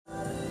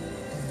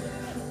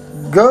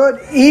Good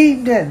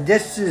evening.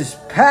 This is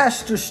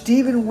Pastor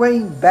Stephen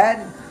Wayne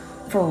Batten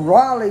from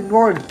Raleigh,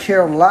 North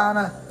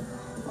Carolina.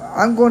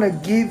 I'm going to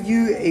give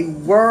you a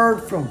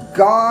word from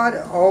God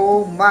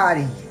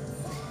Almighty.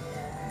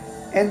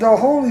 And the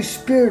Holy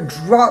Spirit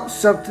dropped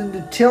something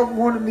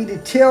wanted me to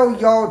tell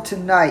y'all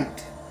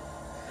tonight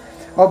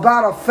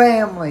about a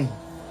family.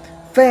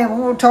 I'm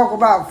going to talk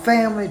about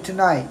family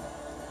tonight.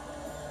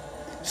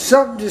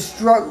 Something just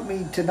struck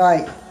me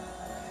tonight.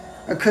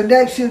 A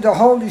connection the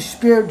Holy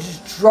Spirit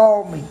just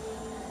drew me.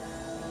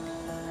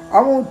 I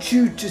want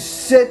you to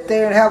sit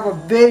there and have a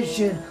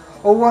vision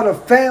of what a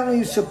family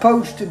is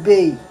supposed to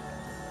be.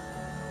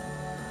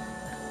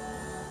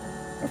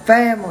 A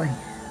family.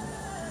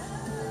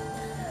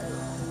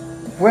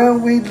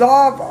 When we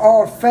love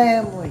our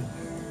family,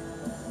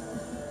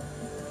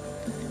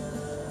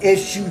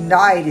 it's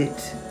united.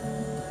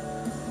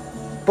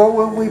 But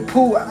when we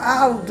pull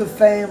out of the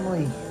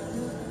family,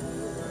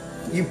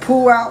 you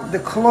pull out the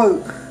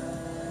cloak.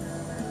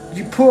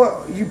 You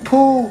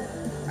pull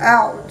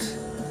out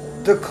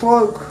the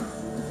cloak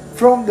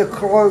from the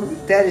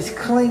cloak that is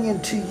clinging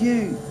to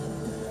you.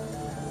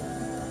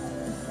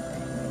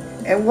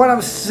 And what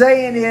I'm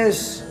saying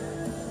is,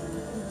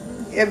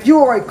 if you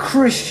are a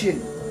Christian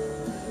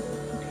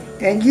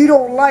and you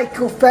don't like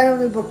your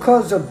family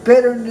because of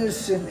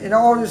bitterness and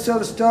all this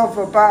other stuff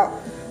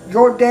about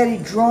your daddy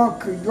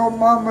drunk or your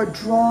mama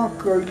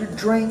drunk or your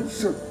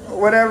drinks or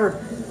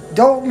whatever,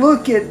 don't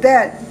look at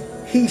that.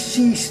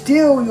 She's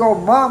still your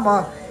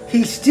mama.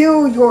 He's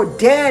still your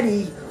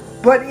daddy.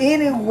 But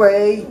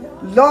anyway,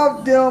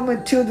 love them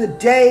until the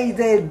day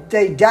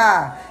they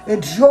die.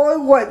 Enjoy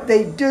what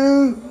they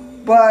do,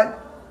 but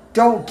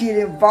don't get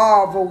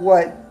involved with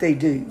what they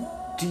do.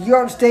 Do you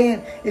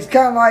understand? It's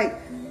kind of like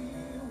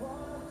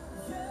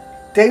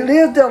they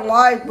live their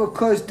life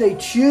because they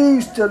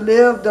choose to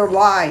live their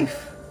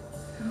life.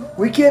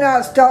 We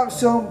cannot stop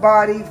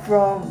somebody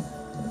from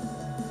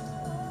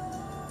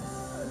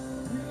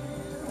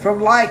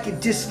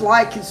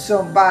disliking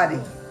somebody.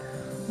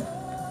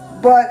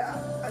 But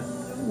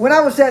when I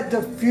was at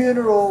the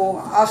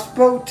funeral, I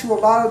spoke to a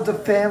lot of the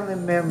family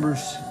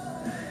members.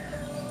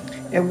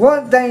 And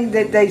one thing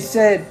that they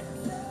said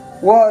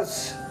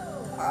was,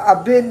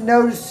 I've been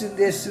noticing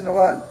this in a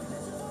lot,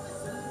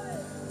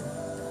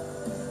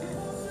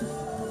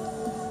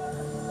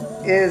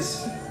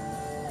 is,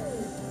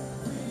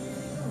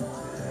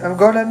 I'm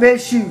going to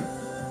miss you.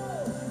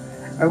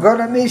 I'm going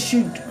to miss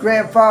you,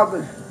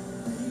 grandfather.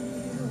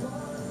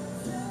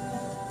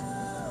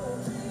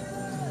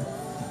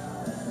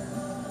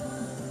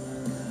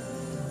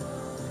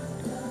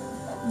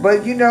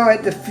 But you know,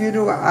 at the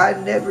funeral, I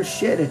never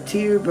shed a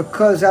tear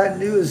because I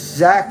knew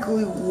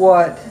exactly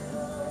what.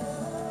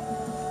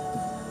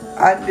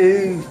 I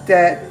knew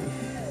that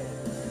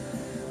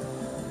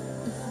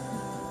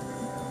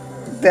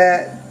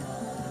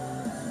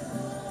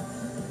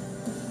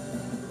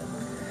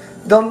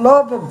the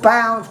love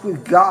abounds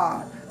with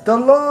God. The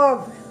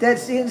love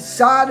that's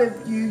inside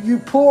of you, you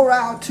pour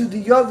out to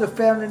the other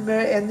family member,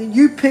 and then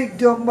you pick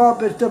them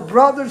up as the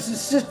brothers and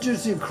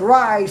sisters in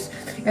Christ,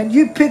 and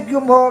you pick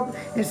them up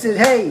and said,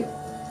 hey,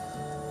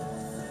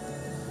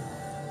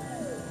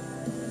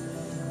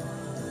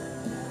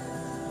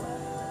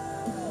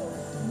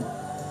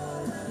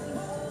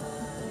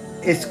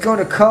 it's going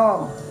to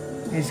come,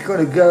 it's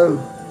going to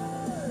go.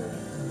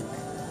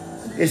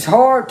 It's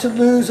hard to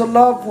lose a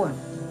loved one,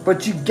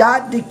 but you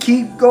got to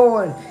keep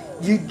going.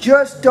 You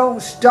just don't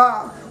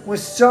stop when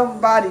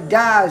somebody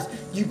dies.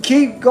 You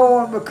keep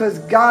going because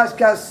God's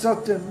got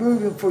something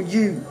moving for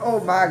you.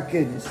 Oh my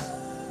goodness.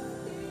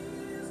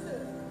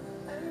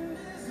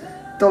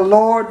 The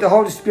Lord, the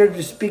Holy Spirit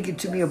is speaking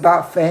to me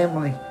about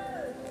family.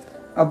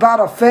 About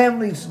a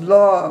family's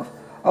love.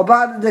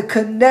 About the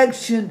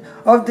connection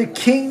of the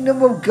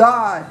kingdom of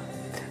God.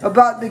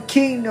 About the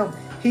kingdom.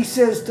 He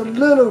says, the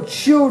little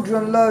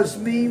children loves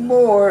me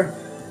more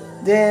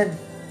than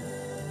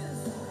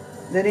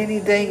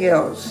anything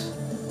else.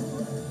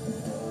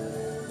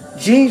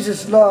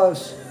 Jesus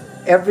loves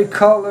every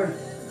color,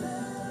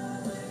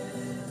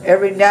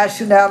 every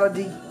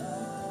nationality.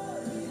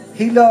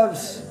 He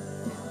loves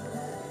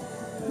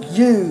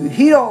you.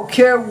 He don't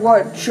care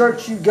what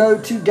church you go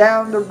to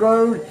down the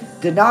road,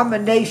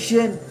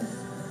 denomination,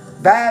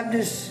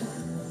 Baptist,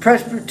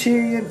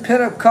 Presbyterian,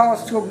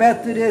 Pentecostal,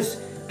 Methodist,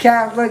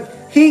 Catholic.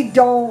 He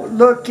don't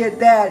look at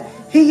that.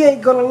 He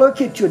ain't going to look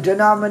at your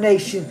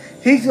denomination.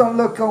 He's going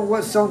to look on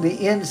what's on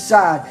the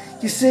inside.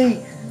 You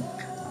see,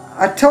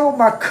 I told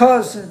my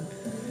cousin,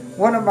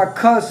 one of my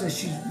cousins,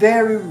 she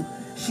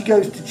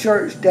goes to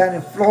church down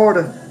in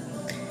Florida.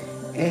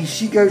 And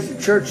she goes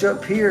to church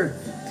up here.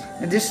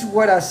 And this is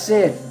what I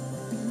said.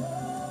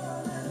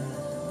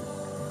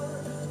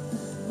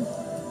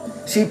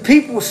 See,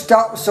 people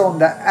stop us on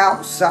the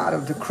outside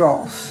of the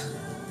cross.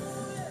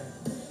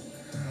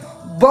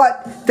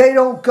 But they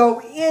don't go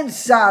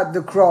inside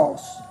the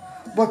cross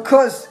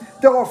because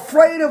they're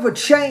afraid of a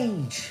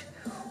change.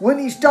 When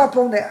you stop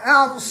on the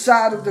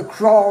outside of the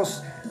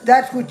cross,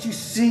 that's what you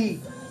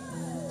see,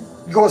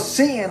 your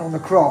sin on the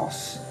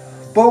cross.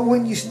 But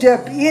when you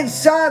step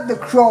inside the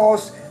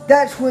cross,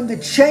 that's when the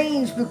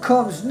change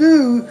becomes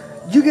new.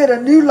 You get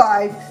a new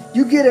life.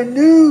 You get a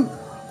new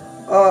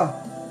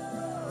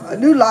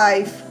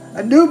life,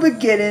 a new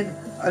beginning,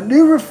 a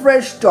new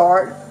refresh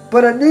start,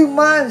 but a new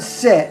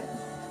mindset.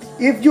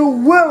 If you're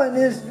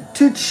willing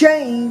to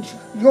change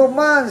your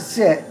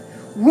mindset,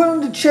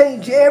 willing to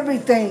change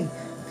everything,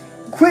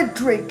 quit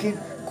drinking,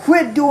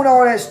 quit doing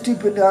all that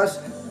stupidness,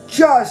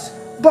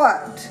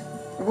 but,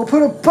 I'm going to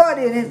put a but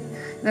in it,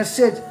 and I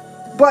said,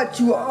 but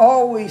you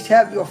always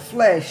have your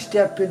flesh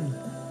stepping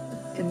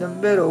in the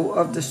middle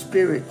of the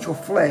spirit, your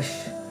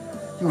flesh.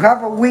 You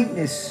have a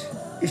weakness,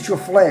 it's your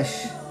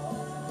flesh.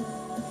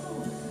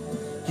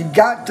 You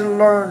got to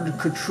learn to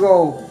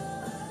control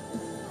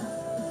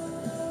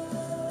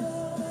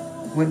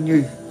when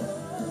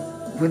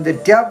the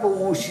devil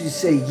wants you to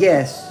say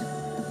yes,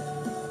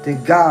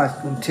 then God's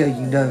going to tell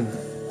you no.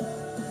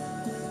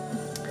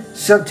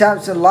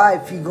 Sometimes in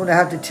life, you're going to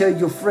have to tell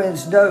your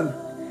friends no.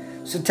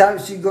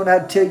 Sometimes you're going to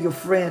have to tell your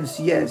friends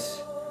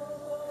yes.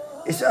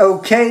 It's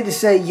okay to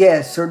say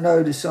yes or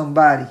no to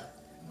somebody.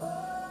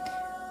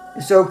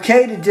 It's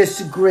okay to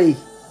disagree.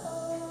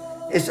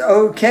 It's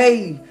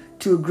okay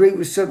to agree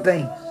with some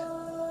things.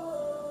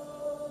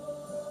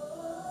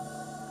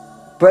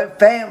 But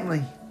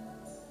family,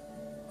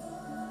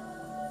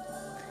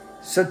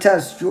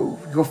 sometimes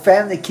your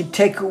family can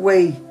take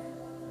away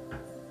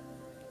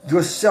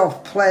your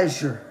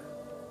self-pleasure,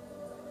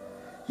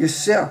 your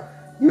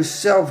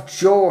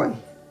self-joy.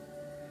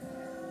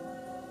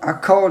 I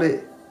call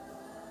it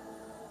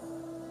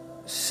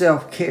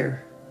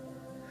self-care.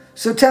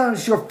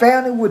 Sometimes your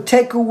family will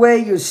take away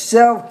your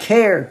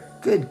self-care.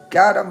 Good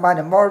God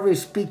Almighty, I'm already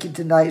speaking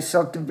tonight,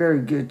 something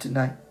very good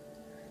tonight.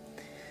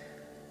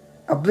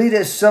 I believe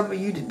that some of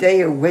you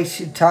today are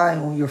wasting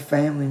time on your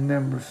family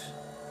members.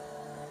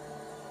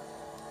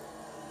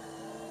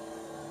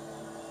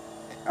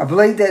 I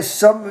believe that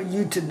some of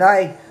you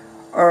tonight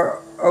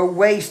are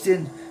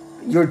wasting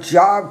your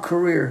job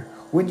career.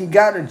 When you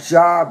got a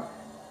job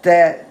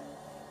that's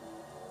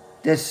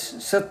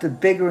something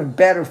bigger and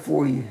better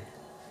for you.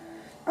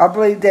 I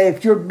believe that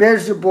if you're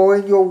miserable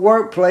in your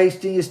workplace,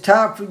 then it's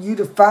time for you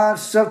to find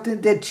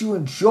something that you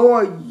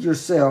enjoy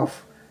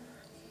yourself.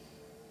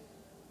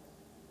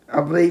 I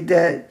believe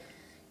that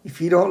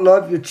if you don't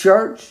love your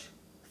church,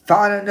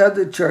 find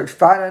another church.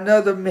 Find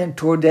another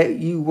mentor that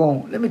you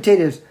want. Let me tell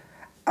you this.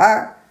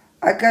 I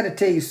got to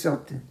tell you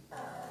something.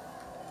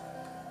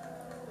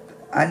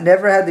 I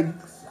never had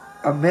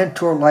a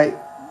mentor like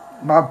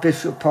my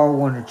Bishop Paul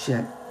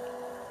Wondercheck.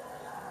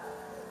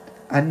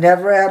 I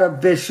never had a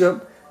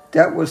bishop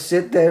that would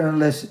sit there and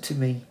listen to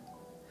me.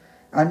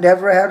 I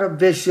never had a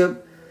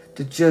bishop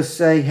to just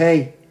say,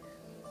 hey,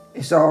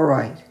 it's all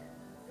right.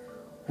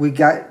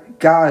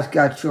 God's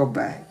got your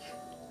back.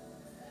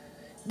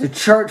 The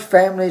church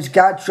family's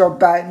got your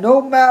back.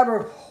 No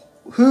matter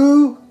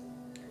who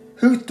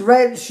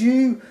threatens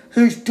you,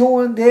 who's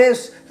doing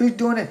this, who's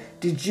doing it.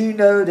 Did you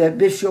know that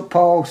Bishop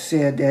Paul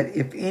said that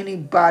if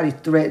anybody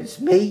threatens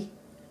me,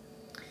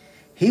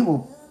 he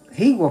will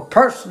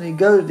personally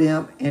go to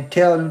them and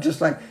tell them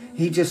just like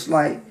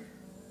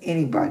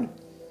anybody.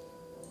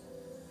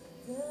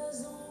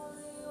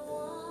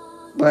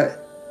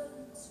 But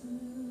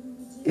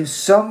if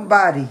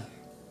somebody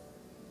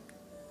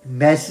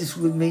messes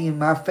with me and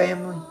my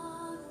family,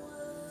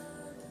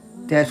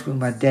 that's when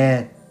my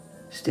dad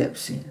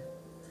steps in.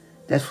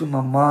 That's when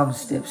my mom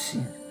steps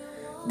in.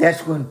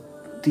 That's when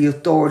the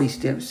authority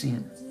steps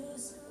in.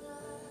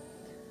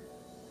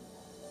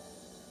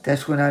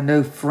 That's when I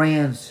know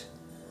friends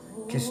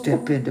can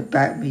step in to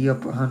back me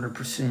up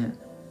 100%.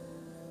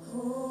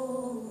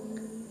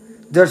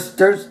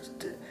 There's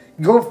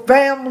your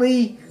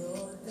family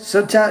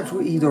sometimes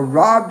will either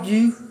rob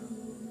you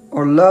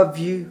or love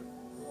you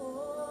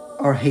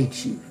or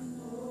hate you.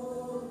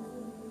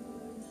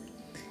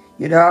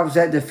 You know, I was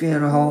at the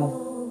funeral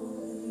home,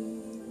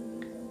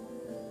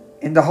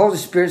 and the Holy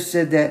Spirit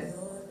said that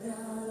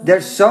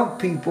there's some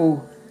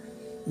people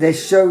that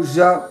shows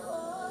up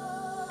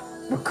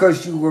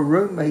because you were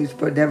roommates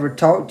but never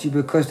talked to you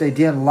because they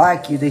didn't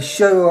like you. They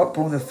show up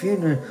on the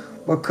funeral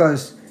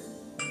because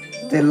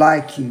they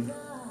like you.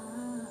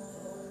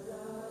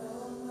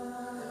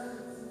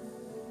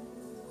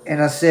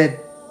 And I said,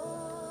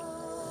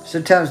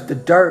 sometimes the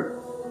dirt,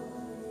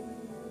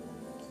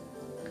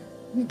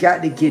 you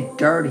got to get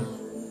dirty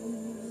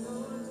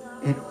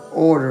in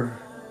order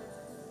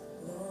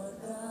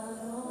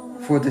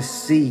for the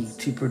seed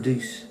to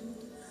produce.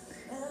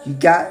 You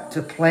got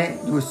to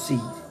plant your seed.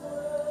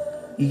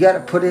 You got to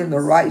put in the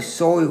right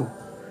soil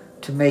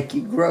to make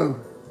it grow.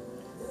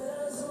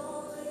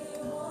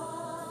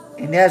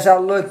 And as I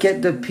look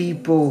at the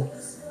people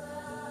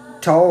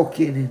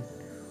talking and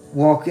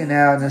walking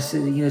out, and I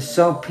said, you know,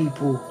 some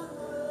people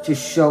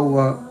just show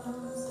up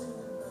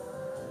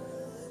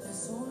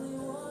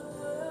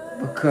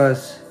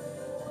because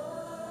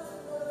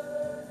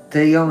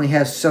they only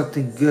have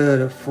something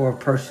good for a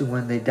person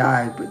when they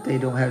die, but they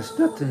don't have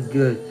nothing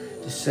good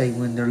to say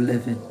when they're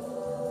living.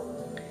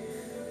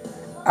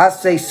 I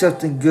say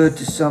something good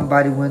to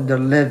somebody when they're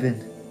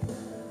living.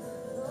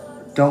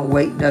 Don't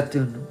wait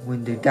nothing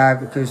when they die,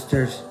 because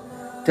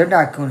they're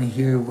not going to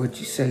hear what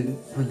you say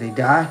when they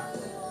die.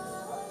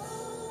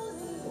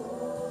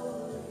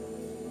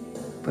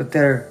 But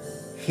they're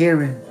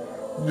hearing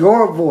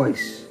your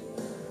voice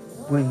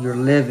when you're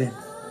living.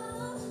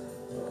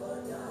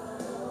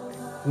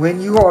 When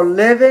you are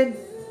living,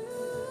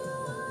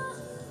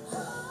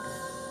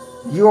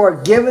 you are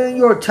giving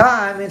your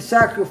time and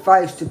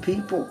sacrifice to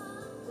people.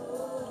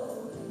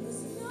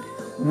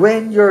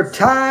 When your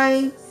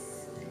time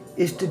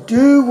is to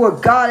do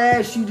what God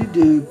asks you to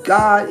do,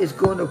 God is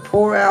going to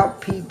pour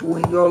out people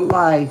in your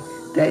life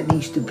that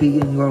needs to be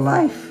in your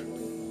life.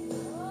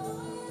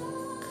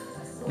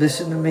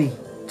 Listen to me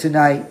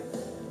tonight.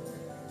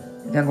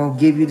 And I'm going to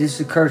give you this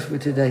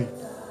encouragement today.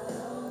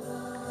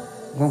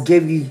 I'm going to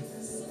give you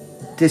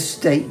this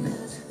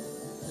statement.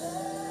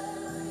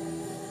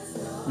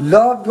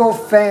 Love your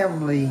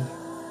family.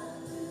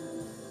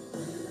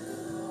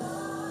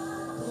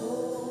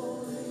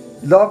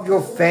 Love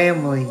your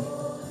family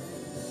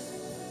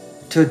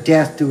till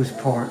death do us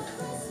part.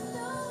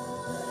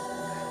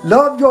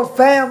 Love your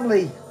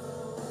family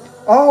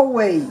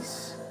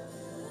always.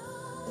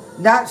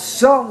 Not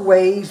some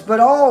ways, but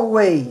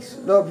always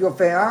love your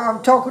family.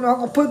 I'm going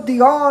to put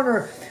the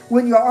honor.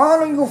 When you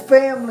honor your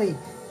family,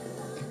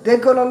 they're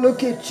going to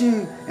look at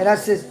you, and I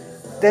says,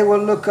 they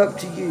will look up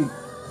to you.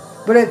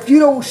 But if you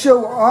don't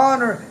show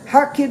honor,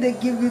 how can they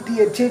give you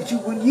the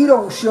attention when you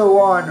don't show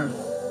honor?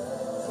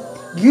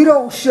 You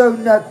don't show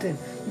nothing.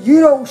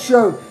 You don't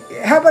show.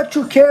 How about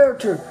your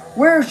character?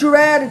 Where's your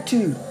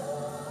attitude?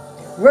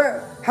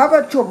 How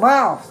about your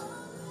mouth?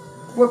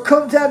 What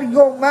comes out of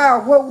your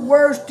mouth? What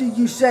words do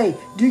you say?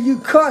 Do you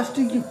cuss?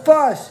 Do you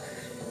fuss?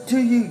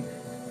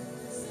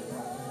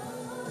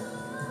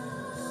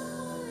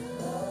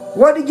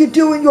 What do you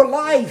do in your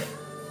life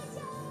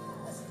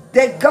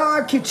that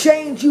God can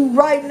change you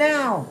right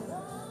now?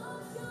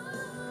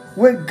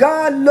 When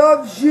God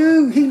loves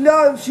you, He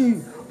loves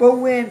you. But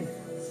when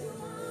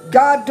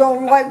God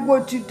don't like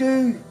what you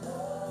do,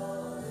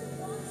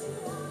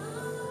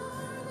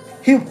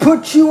 He'll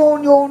put you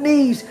on your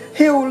knees.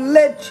 He'll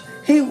let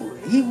you,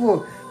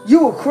 you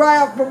will cry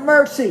out for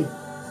mercy.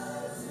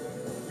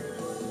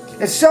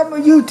 And some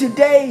of you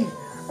today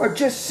are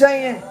just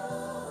saying,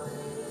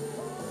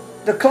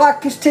 the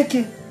clock is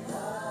ticking.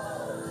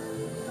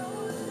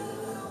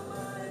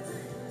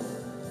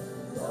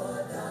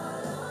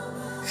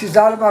 She's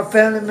all of my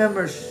family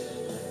members.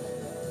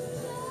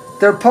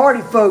 They're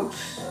party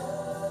folks.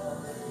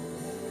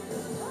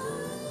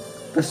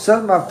 But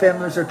some of my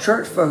families are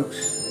church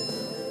folks.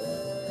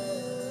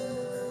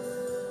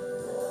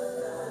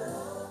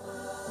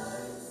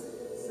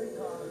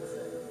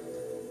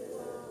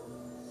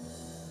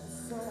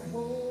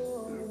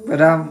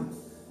 But I'm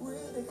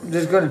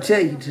just going to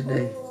tell you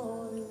today,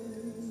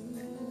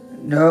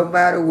 no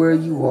matter where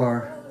you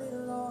are,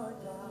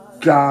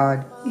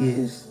 God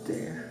is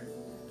there.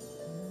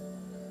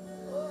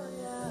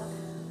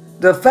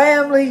 The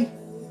family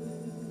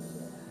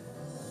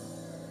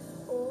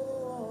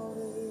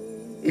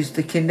is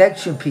the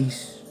connection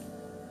piece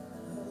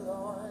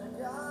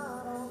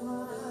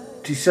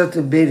to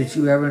something big that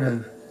you ever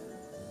know.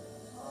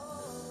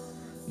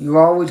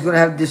 You're always going to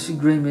have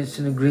disagreements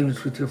and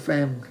agreements with your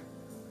family,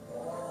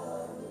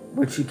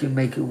 but you can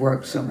make it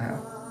work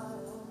somehow.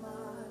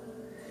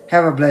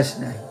 Have a blessed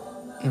night.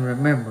 And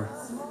remember,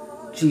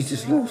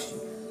 Jesus loves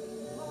you.